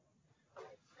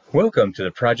Welcome to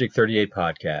the Project 38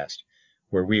 podcast,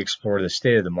 where we explore the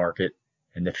state of the market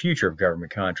and the future of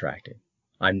government contracting.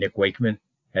 I'm Nick Wakeman,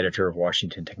 editor of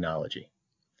Washington Technology.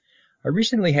 I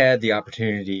recently had the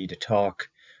opportunity to talk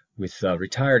with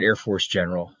retired Air Force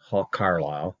General Hawk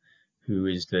Carlyle, who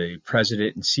is the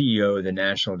president and CEO of the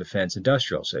National Defense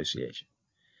Industrial Association.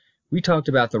 We talked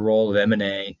about the role of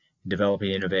M&A in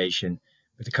developing innovation,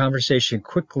 but the conversation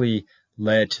quickly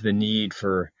led to the need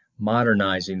for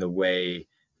modernizing the way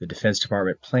the Defense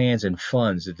Department plans and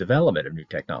funds the development of new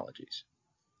technologies.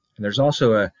 And there's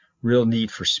also a real need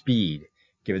for speed,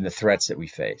 given the threats that we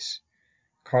face.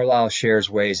 Carlyle shares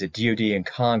ways that DoD and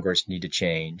Congress need to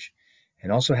change,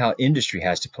 and also how industry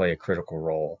has to play a critical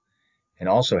role, and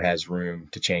also has room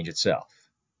to change itself.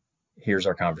 Here's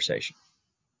our conversation.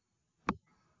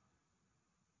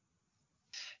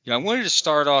 I wanted to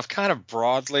start off kind of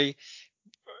broadly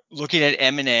looking at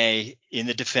M&A in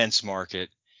the defense market.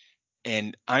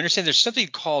 And I understand there's something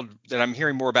called that I'm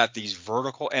hearing more about these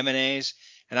vertical M&As.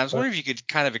 And I was wondering if you could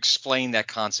kind of explain that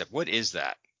concept. What is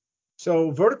that?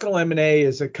 So vertical M&A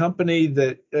is a company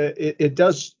that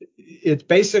it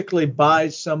basically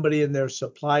buys somebody in their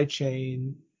supply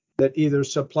chain that either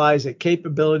supplies a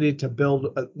capability to build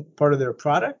a part of their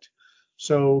product.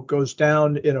 So goes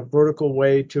down in a vertical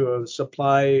way to a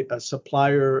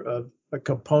supplier of a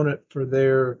component for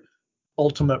their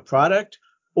ultimate product,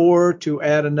 or to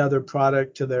add another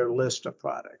product to their list of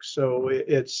products. So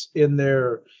it's in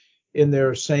their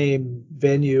same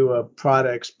venue of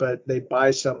products, but they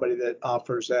buy somebody that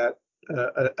offers that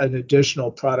an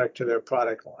additional product to their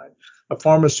product line. A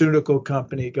pharmaceutical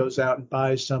company goes out and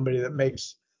buys somebody that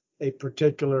makes a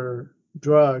particular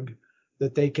drug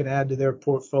that they can add to their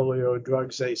portfolio of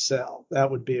drugs they sell.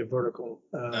 That would be a vertical.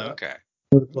 Okay.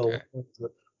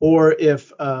 Or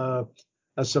if a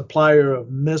supplier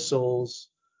of missiles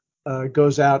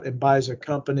goes out and buys a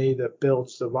company that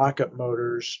builds the rocket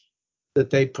motors that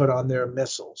they put on their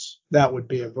missiles, that would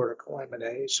be a vertical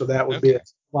M&A. So that would be a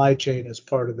supply chain as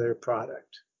part of their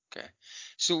product. Okay.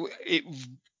 So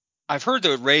I've heard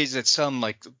the raise that some,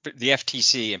 like the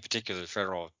FTC in particular, the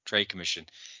Federal Trade Commission,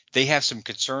 they have some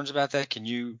concerns about that. Can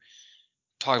you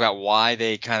talk about why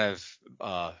they kind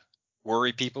of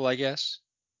worry people, I guess?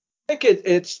 I think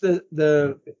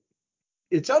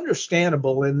it's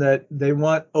understandable in that they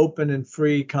want open and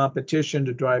free competition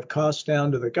to drive costs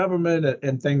down to the government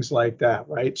and things like that,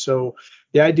 right? So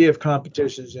the idea of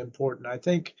competition is important. I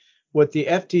think what the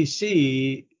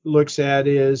FTC looks at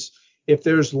is if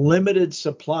there's limited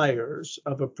suppliers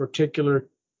of a particular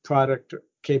product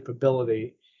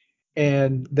capability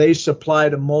and they supply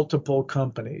to multiple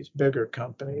companies, bigger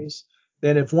companies,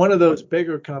 then if one of those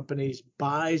bigger companies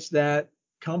buys that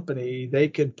company, they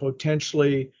can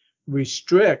potentially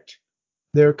restrict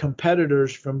their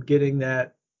competitors from getting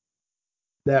that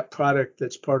product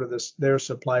that's part of their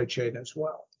supply chain as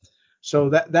well. So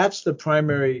that's the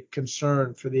primary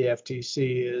concern for the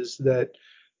FTC, is that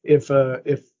if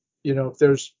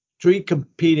there's three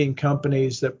competing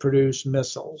companies that produce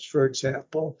missiles, for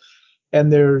example,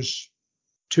 and there's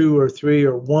two or three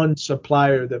or one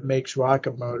supplier that makes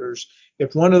rocket motors,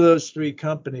 if one of those three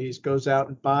companies goes out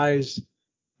and buys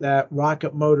that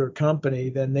rocket motor company,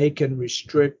 then they can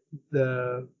restrict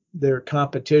their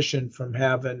competition from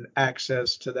having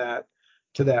access to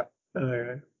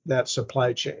that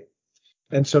supply chain.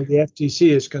 And so the FTC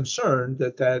is concerned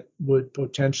that would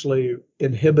potentially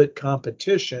inhibit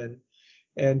competition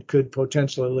and could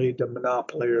potentially lead to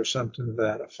monopoly or something to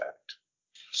that effect.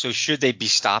 So should they be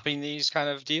stopping these kind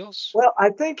of deals? Well, I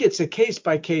think it's a case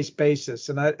by case basis,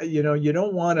 and you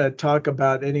don't want to talk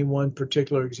about any one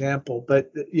particular example,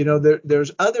 but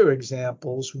there's other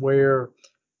examples where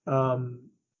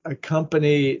a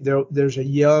company there's a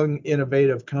young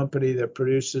innovative company that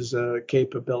produces a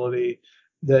capability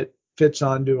that fits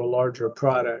onto a larger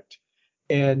product,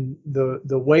 and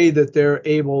the way that they're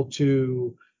able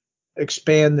to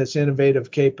expand this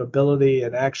innovative capability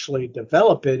and actually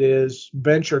develop it is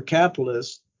venture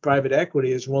capitalists, private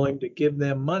equity, is willing to give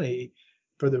them money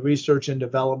for the research and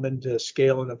development to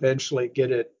scale and eventually get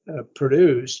it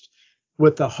produced,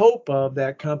 with the hope of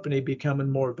that company becoming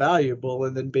more valuable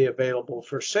and then be available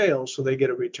for sale, so they get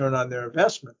a return on their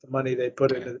investment, the money they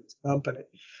put into this company.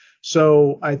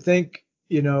 So I think,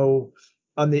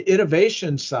 on the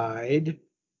innovation side,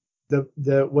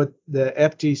 what the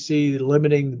FTC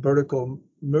limiting vertical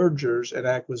mergers and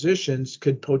acquisitions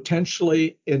could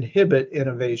potentially inhibit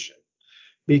innovation,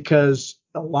 because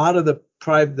a lot of the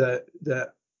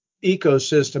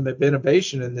ecosystem of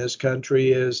innovation in this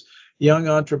country is young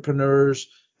entrepreneurs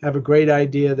have a great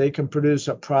idea, they can produce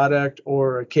a product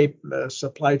or a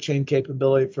supply chain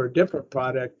capability for a different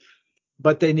product,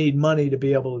 but they need money to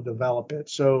be able to develop it.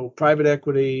 So private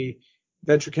equity,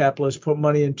 venture capitalists put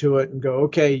money into it and go,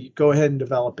 okay, go ahead and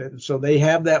develop it. And so they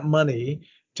have that money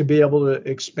to be able to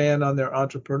expand on their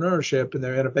entrepreneurship and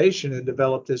their innovation and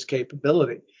develop this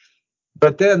capability.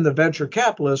 But then the venture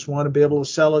capitalists want to be able to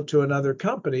sell it to another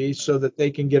company so that they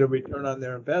can get a return on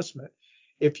their investment.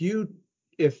 If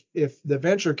the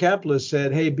venture capitalist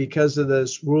said, hey, because of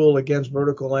this rule against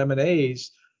vertical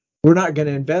M&As, we're not going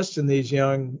to invest in these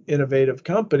young innovative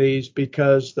companies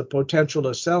because the potential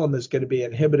to sell them is going to be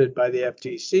inhibited by the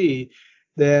FTC,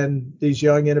 then these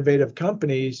young innovative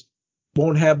companies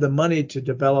won't have the money to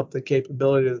develop the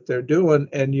capability that they're doing,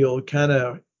 and you'll kind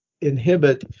of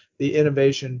inhibit the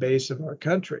innovation base of our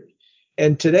country.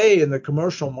 And today in the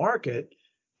commercial market,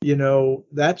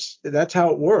 that's how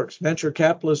it works. Venture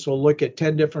capitalists will look at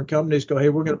 10 different companies, go, hey,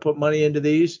 we're going to put money into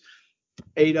these.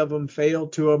 8 of them fail,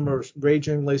 2 of them are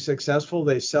ragingly successful.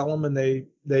 They sell them and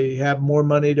they have more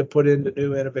money to put into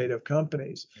new innovative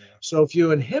companies. Yeah. So if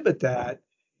you inhibit that,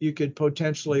 you could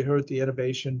potentially hurt the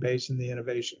innovation base and the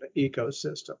innovation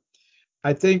ecosystem.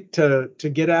 I think to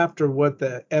get after what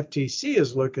the FTC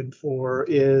is looking for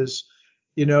is,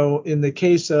 in the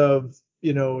case of,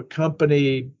 a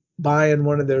company buying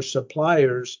one of their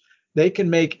suppliers, they can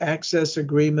make access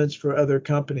agreements for other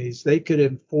companies. They could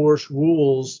enforce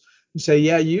rules and say,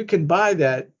 yeah, you can buy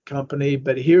that company,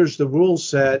 but here's the rule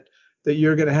set that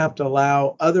you're going to have to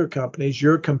allow other companies,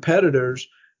 your competitors,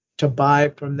 to buy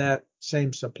from that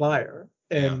same supplier.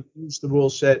 And use the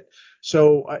rule set.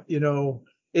 So,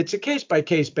 it's a case by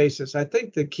case basis. I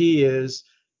think the key is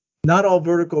not all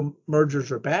vertical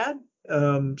mergers are bad.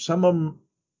 Some of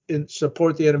them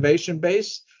support the innovation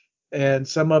base, and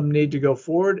some of them need to go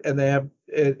forward. And and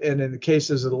in the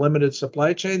cases of the limited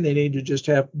supply chain, they need to just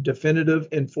have definitive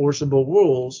enforceable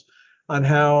rules on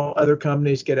how other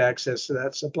companies get access to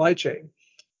that supply chain.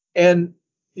 And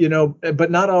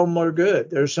but not all of them are good.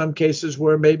 There are some cases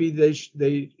where maybe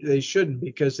they shouldn't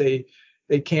because they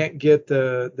can't get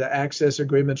the access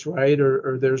agreements right,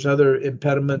 or there's other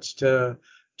impediments to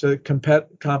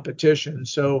competition.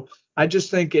 So I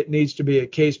just think it needs to be a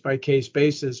case by case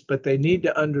basis, but they need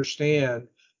to understand,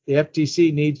 the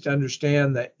FTC needs to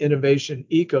understand the innovation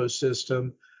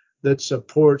ecosystem that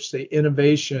supports the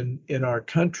innovation in our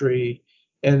country.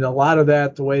 And a lot of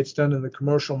that, the way it's done in the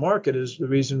commercial market, is the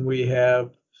reason we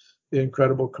have the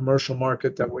incredible commercial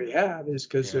market that we have, is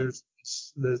because there's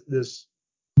this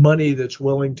money that's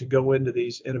willing to go into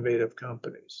these innovative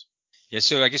companies. Yeah,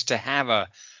 so I guess to have a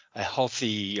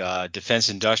healthy defense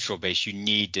industrial base, you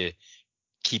need to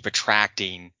keep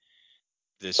attracting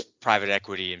this private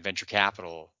equity and venture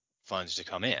capital funds to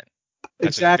come in.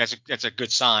 That's a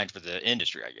good sign for the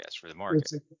industry, I guess, for the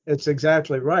market. It's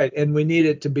exactly right. And we need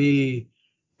it to be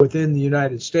within the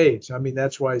United States. I mean,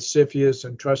 that's why CFIUS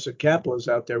and Trusted Capital is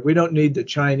out there. We don't need the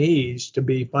Chinese to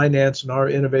be financing our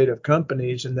innovative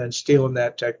companies and then stealing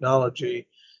that technology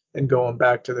and going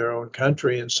back to their own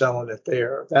country and selling it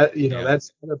there. That's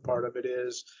the other part of it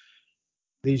is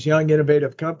these young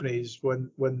innovative companies,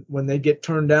 when they get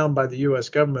turned down by the U.S.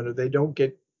 government, or they don't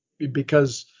get,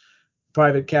 because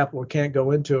private capital can't go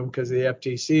into them because of the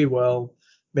FTC, well,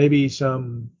 maybe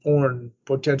some foreign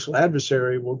potential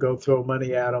adversary will go throw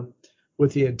money at them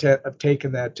with the intent of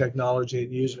taking that technology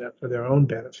and using it for their own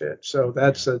benefit. So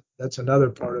that's another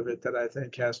part of it that I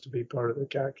think has to be part of the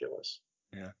calculus.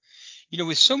 Yeah.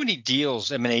 With so many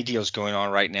deals, M&A deals going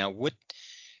on right now,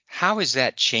 how is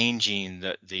that changing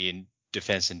the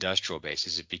defense industrial base?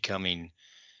 Is it becoming,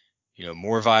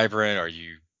 more vibrant? Are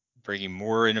you bringing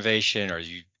more innovation? Are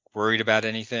you worried about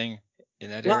anything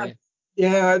in that area?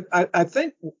 Yeah, I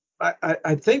think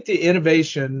the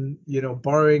innovation,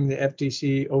 barring the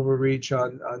FTC overreach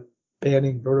on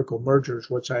banning vertical mergers,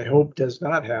 which I hope does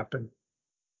not happen,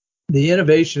 the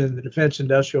innovation in the defense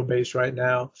industrial base right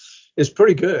now is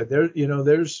pretty good.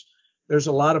 There's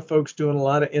a lot of folks doing a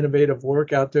lot of innovative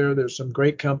work out there. There's some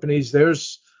great companies.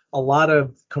 There's a lot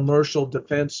of commercial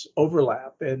defense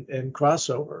overlap and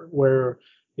crossover where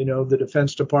the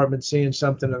Defense Department seeing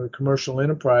something in the commercial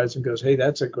enterprise and goes, hey,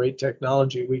 that's a great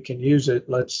technology. We can use it.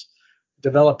 Let's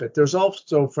develop it. There's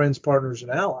also friends, partners,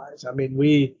 and allies. I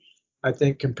mean, I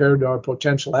think compared to our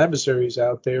potential adversaries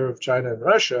out there of China and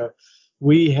Russia,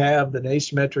 we have the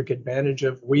asymmetric advantage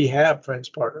of we have friends,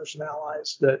 partners, and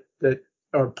allies that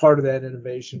are part of that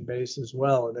innovation base as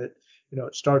well. And it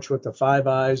starts with the Five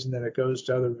Eyes, and then it goes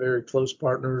to other very close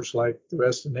partners like the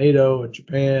rest of NATO and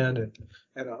Japan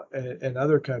and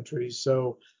other countries.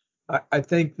 So I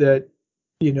think that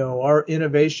our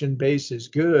innovation base is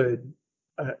good.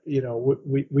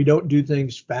 We don't do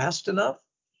things fast enough,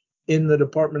 in the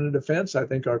Department of Defense. I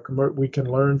think we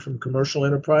can learn from commercial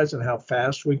enterprise and how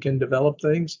fast we can develop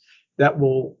things. That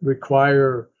will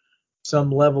require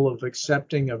some level of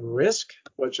accepting of risk,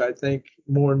 which I think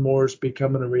more and more is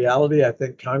becoming a reality. I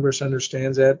think Congress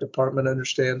understands that, Department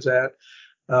understands that.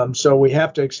 So we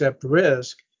have to accept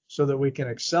risk so that we can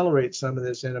accelerate some of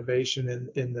this innovation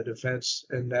in the defense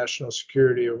and national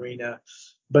security arena.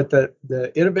 But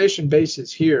the innovation base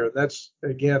is here. That's,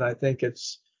 again, I think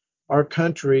it's our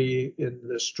country, and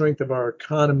the strength of our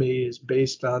economy is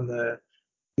based on the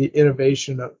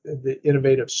innovation, the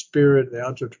innovative spirit,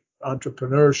 the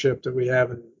entrepreneurship that we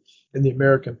have in the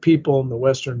American people and the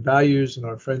Western values and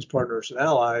our friends, partners, and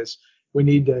allies. We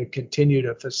need to continue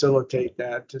to facilitate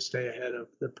that to stay ahead of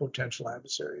the potential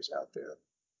adversaries out there.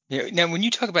 Yeah. Now, when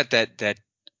you talk about that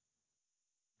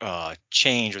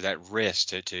change or that risk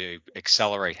to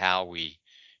accelerate how we,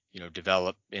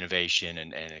 develop innovation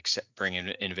and bring in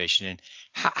innovation in,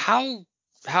 how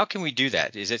can we do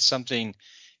that? Is it something?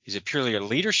 Is it purely a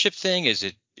leadership thing? Is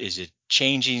it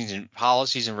changing in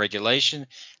policies and regulation?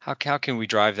 How can we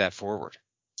drive that forward?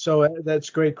 So that's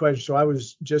a great question. So I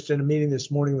was just in a meeting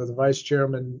this morning with the vice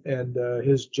chairman and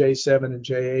his J7 and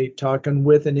J8 talking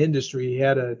with an industry. He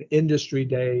had an industry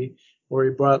day where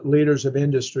he brought leaders of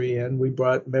industry in. We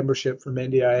brought membership from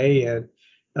NDIA in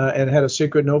and had a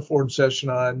secret no forum session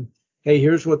on, hey,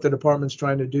 here's what the department's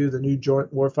trying to do, the new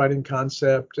joint warfighting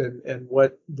concept and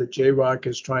what the JROC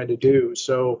is trying to do.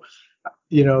 So,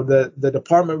 the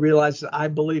department realizes, I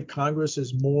believe Congress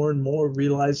is more and more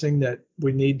realizing that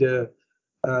we need to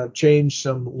change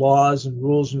some laws and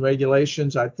rules and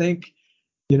regulations. I think,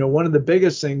 one of the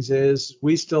biggest things is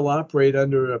we still operate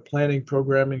under a planning,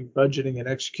 programming, budgeting, and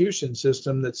execution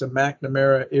system that's a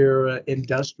McNamara era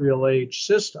industrial age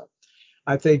system.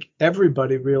 I think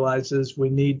everybody realizes we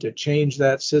need to change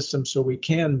that system so we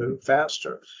can move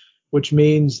faster, which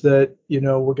means that,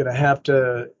 we're going to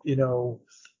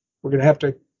have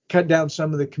to cut down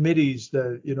some of the committees,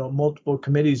 multiple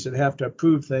committees that have to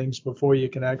approve things before you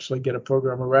can actually get a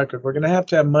program of record. We're going to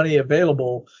have money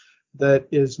available that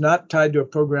is not tied to a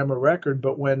program of record,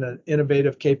 but when an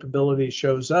innovative capability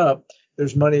shows up,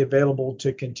 there's money available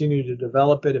to continue to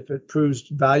develop it. If it proves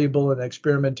valuable in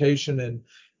experimentation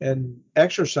and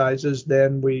exercises,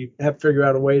 then we have to figure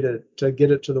out a way to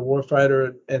get it to the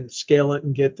warfighter and scale it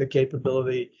and get the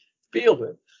capability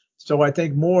fielded. So I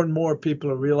think more and more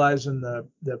people are realizing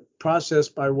the process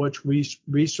by which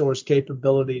resource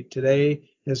capability today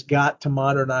has got to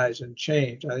modernize and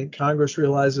change. I think Congress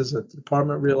realizes it, the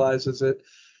department realizes it.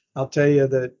 I'll tell you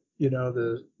that,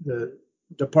 the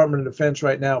Department of Defense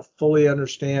right now fully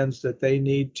understands that they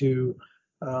need to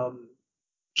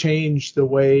change the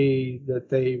way that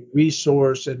they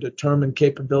resource and determine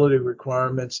capability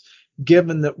requirements,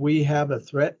 given that we have a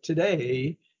threat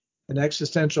today, an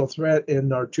existential threat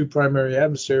in our two primary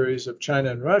adversaries of China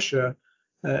and Russia,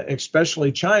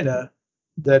 especially China,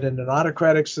 that in an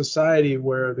autocratic society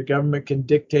where the government can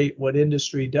dictate what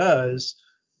industry does,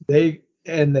 they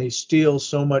steal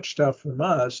so much stuff from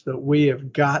us that we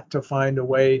have got to find a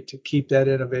way to keep that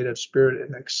innovative spirit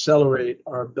and accelerate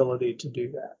our ability to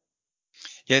do that.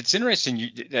 Yeah, it's interesting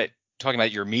that talking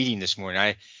about your meeting this morning.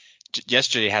 I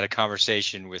yesterday had a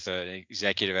conversation with an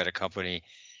executive at a company,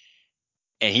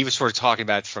 and he was sort of talking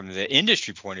about from the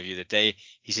industry point of view that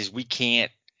he says we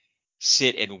can't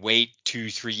sit and wait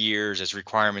 2-3 years as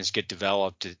requirements get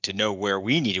developed to know where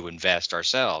we need to invest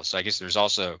ourselves. So I guess there's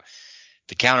also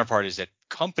the counterpart is that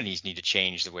companies need to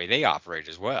change the way they operate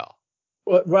as well.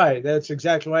 Well, right. That's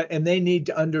exactly right. And they need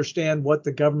to understand what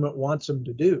the government wants them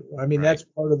to do. I mean, That's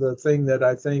part of the thing that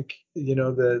I think,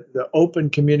 the open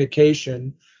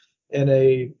communication in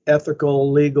a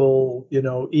ethical, legal,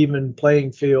 even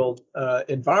playing field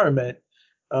environment,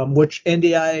 which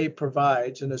NDIA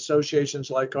provides, and associations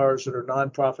like ours that are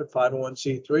nonprofit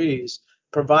 501c3s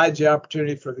provides the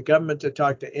opportunity for the government to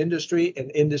talk to industry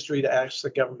and industry to ask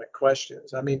the government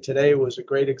questions. I mean, today was a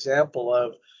great example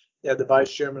of the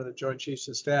vice chairman of the Joint Chiefs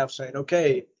of Staff saying,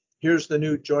 okay, here's the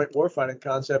new joint warfighting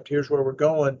concept. Here's where we're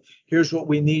going. Here's what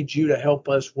we need you to help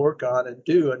us work on and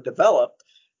do and develop.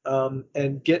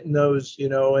 And getting those,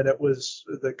 and it was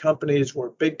the companies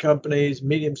were big companies,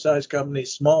 medium-sized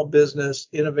companies, small business,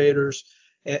 innovators,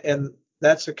 and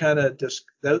that's the kind of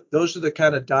those are the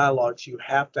kind of dialogues you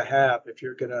have to have if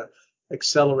you're going to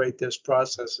accelerate this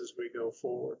process as we go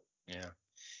forward. Yeah.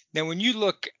 Now, when you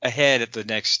look ahead at the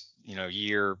next,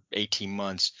 year, 18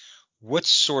 months, what's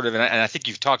sort of, and I think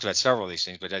you've talked about several of these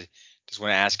things, but I just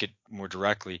want to ask it more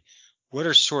directly. What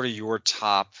are sort of your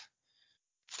top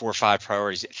 4 or 5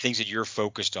 priorities, things that you're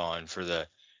focused on for the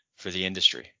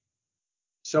industry?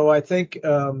 So I think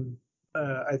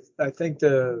I think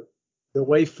the the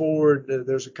way forward,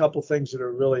 there's a couple things that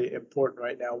are really important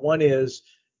right now. One is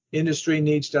industry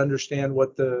needs to understand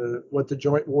what the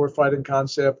joint warfighting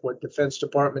concept, what Defense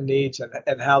Department needs,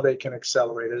 and how they can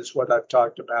accelerate it is what I've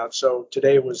talked about. So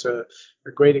today was a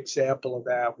great example of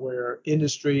that, where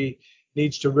industry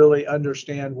needs to really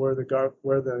understand where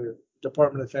the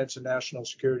Department of Defense and National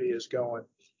Security is going.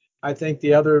 I think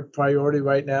the other priority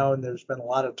right now, and there's been a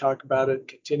lot of talk about it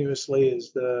continuously,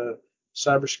 is the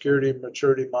Cybersecurity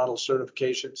Maturity Model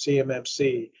Certification,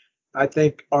 CMMC. I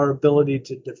think our ability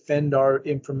to defend our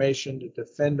information, to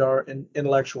defend our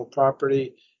intellectual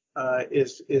property,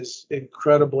 is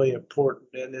incredibly important,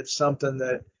 and it's something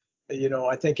that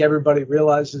I think everybody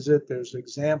realizes it. There's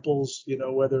examples,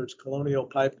 whether it's Colonial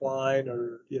Pipeline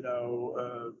or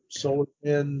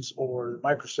SolarWinds or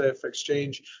Microsoft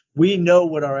Exchange. We know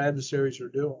what our adversaries are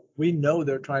doing. We know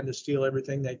they're trying to steal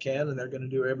everything they can, and they're going to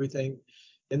do everything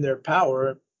in their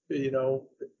power. They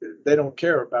don't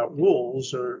care about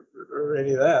rules or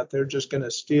any of that. They're just going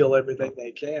to steal everything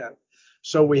they can.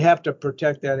 So we have to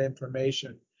protect that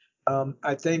information.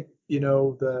 I think,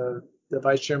 the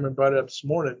vice chairman brought it up this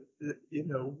morning.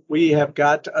 We have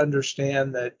got to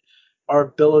understand that our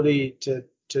ability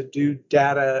to do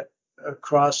data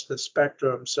across the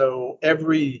spectrum. So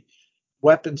every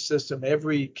weapon system,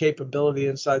 every capability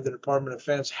inside the Department of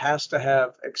Defense has to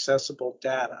have accessible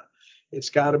data. It's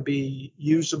got to be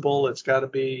usable. It's got to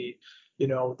be,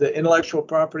 the intellectual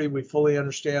property. We fully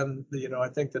understand. I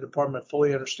think the department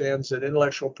fully understands that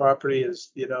intellectual property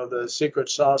is, the secret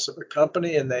sauce of a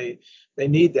company, and they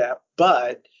need that.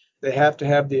 But they have to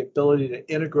have the ability to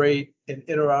integrate and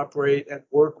interoperate and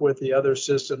work with the other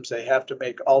systems. They have to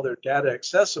make all their data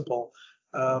accessible,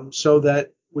 so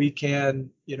that we can,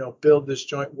 build this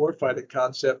joint warfighting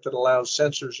concept that allows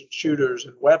sensors and shooters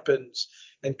and weapons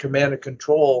and command and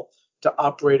control to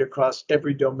operate across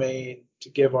every domain to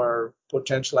give our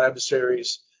potential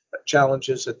adversaries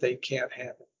challenges that they can't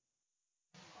handle.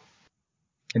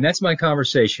 And that's my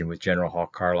conversation with General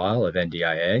Hawk Carlisle of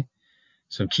NDIA.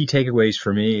 Some key takeaways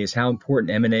for me is how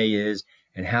important M&A is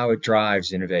and how it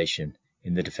drives innovation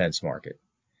in the defense market.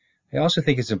 I also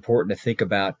think it's important to think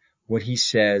about what he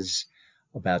says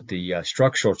about the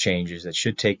structural changes that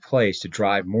should take place to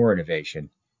drive more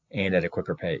innovation and at a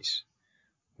quicker pace.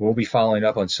 We'll be following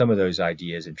up on some of those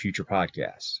ideas in future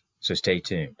podcasts, so stay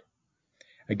tuned.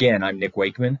 Again, I'm Nick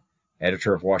Wakeman,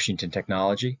 editor of Washington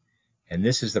Technology, and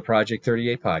this is the Project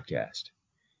 38 podcast.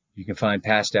 You can find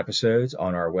past episodes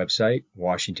on our website,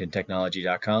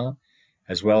 washingtontechnology.com,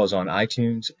 as well as on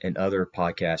iTunes and other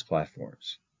podcast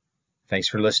platforms. Thanks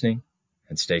for listening,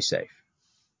 and stay safe.